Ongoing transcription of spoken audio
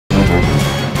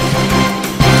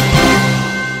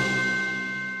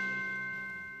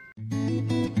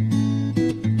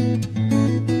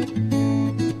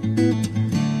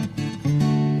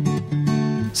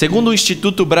Segundo o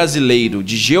Instituto Brasileiro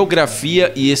de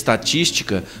Geografia e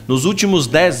Estatística, nos últimos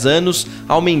 10 anos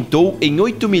aumentou em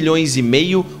 8,5 milhões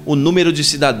o número de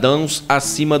cidadãos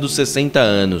acima dos 60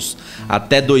 anos.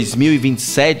 Até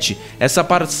 2027, essa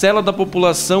parcela da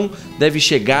população deve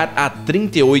chegar a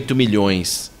 38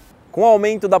 milhões. Com o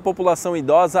aumento da população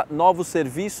idosa, novos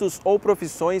serviços ou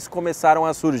profissões começaram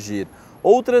a surgir.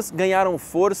 Outras ganharam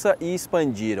força e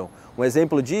expandiram. Um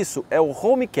exemplo disso é o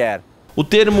home care. O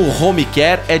termo home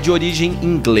care é de origem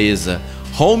inglesa.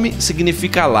 Home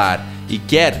significa lar e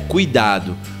care,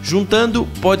 cuidado. Juntando,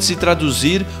 pode-se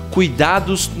traduzir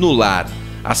cuidados no lar.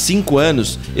 Há 5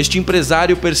 anos, este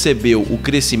empresário percebeu o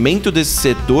crescimento desse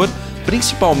setor,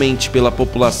 principalmente pela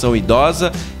população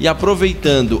idosa, e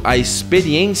aproveitando a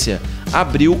experiência,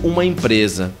 abriu uma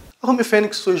empresa. A Home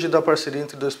Phoeniix surge da parceria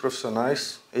entre 2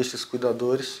 profissionais, estes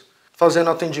cuidadores,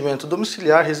 fazendo atendimento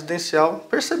domiciliar, residencial,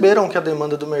 perceberam que a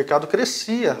demanda do mercado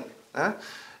crescia, né?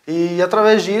 E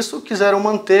através disso quiseram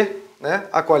manter, né,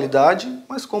 a qualidade,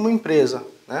 mas como empresa,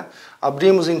 né?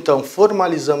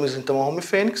 Formalizamos então a Home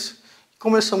Phoeniix e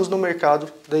começamos no mercado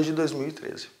desde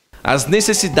 2013. As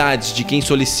necessidades de quem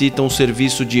solicita um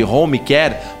serviço de home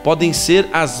care podem ser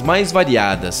as mais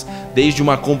variadas, desde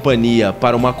uma companhia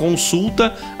para uma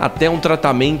consulta até um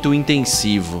tratamento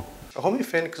intensivo. A Home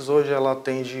Phoeniix hoje ela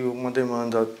atende uma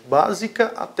demanda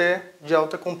básica até de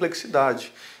alta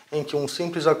complexidade, em que um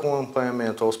simples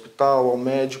acompanhamento ao hospital, ao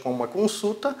médico, a uma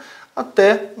consulta,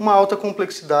 até uma alta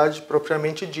complexidade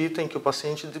propriamente dita, em que o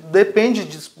paciente depende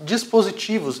de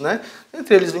dispositivos, né?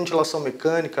 Entre eles ventilação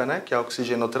mecânica, né? Que é a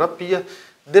oxigenoterapia,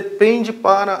 depende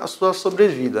para a sua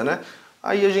sobrevida, né?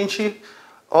 Aí a gente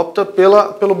opta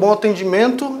pelo bom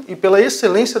atendimento e pela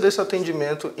excelência desse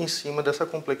atendimento em cima dessa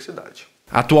complexidade.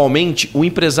 Atualmente, o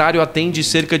empresário atende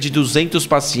cerca de 200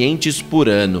 pacientes por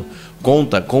ano.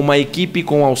 Conta com uma equipe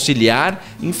com auxiliar,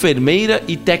 enfermeira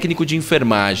e técnico de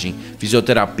enfermagem,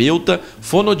 fisioterapeuta,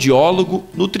 fonoaudiólogo,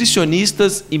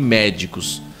 nutricionistas e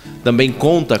médicos. Também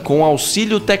conta com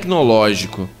auxílio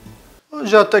tecnológico.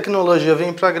 Hoje a tecnologia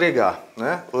vem para agregar,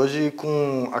 né? Hoje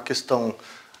com a questão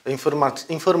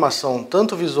informação,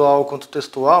 tanto visual quanto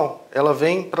textual, ela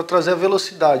vem para trazer a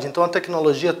velocidade. Então a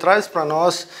tecnologia traz para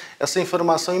nós essa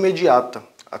informação imediata.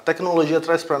 A tecnologia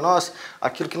traz para nós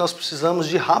aquilo que nós precisamos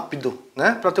de rápido,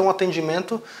 né? Para ter um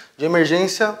atendimento de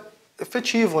emergência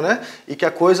efetivo, né? E que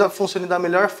a coisa funcione da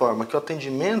melhor forma, que o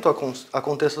atendimento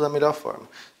aconteça da melhor forma.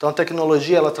 Então a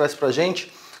tecnologia ela traz para a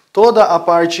gente toda a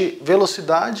parte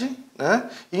velocidade, né?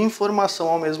 E informação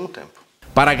ao mesmo tempo.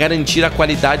 Para garantir a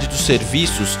qualidade dos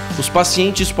serviços, os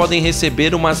pacientes podem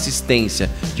receber uma assistência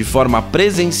de forma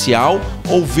presencial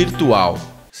ou virtual.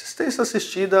 Assistência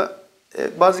assistida é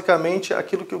basicamente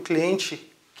aquilo que o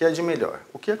cliente quer de melhor.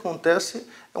 O que acontece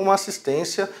é uma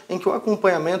assistência em que o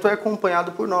acompanhamento é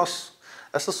acompanhado por nós.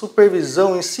 Essa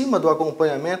supervisão em cima do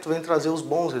acompanhamento vem trazer os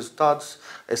bons resultados,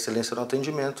 a excelência no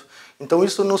atendimento. Então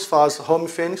isso nos faz Home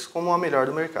Phoeniix como a melhor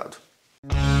do mercado.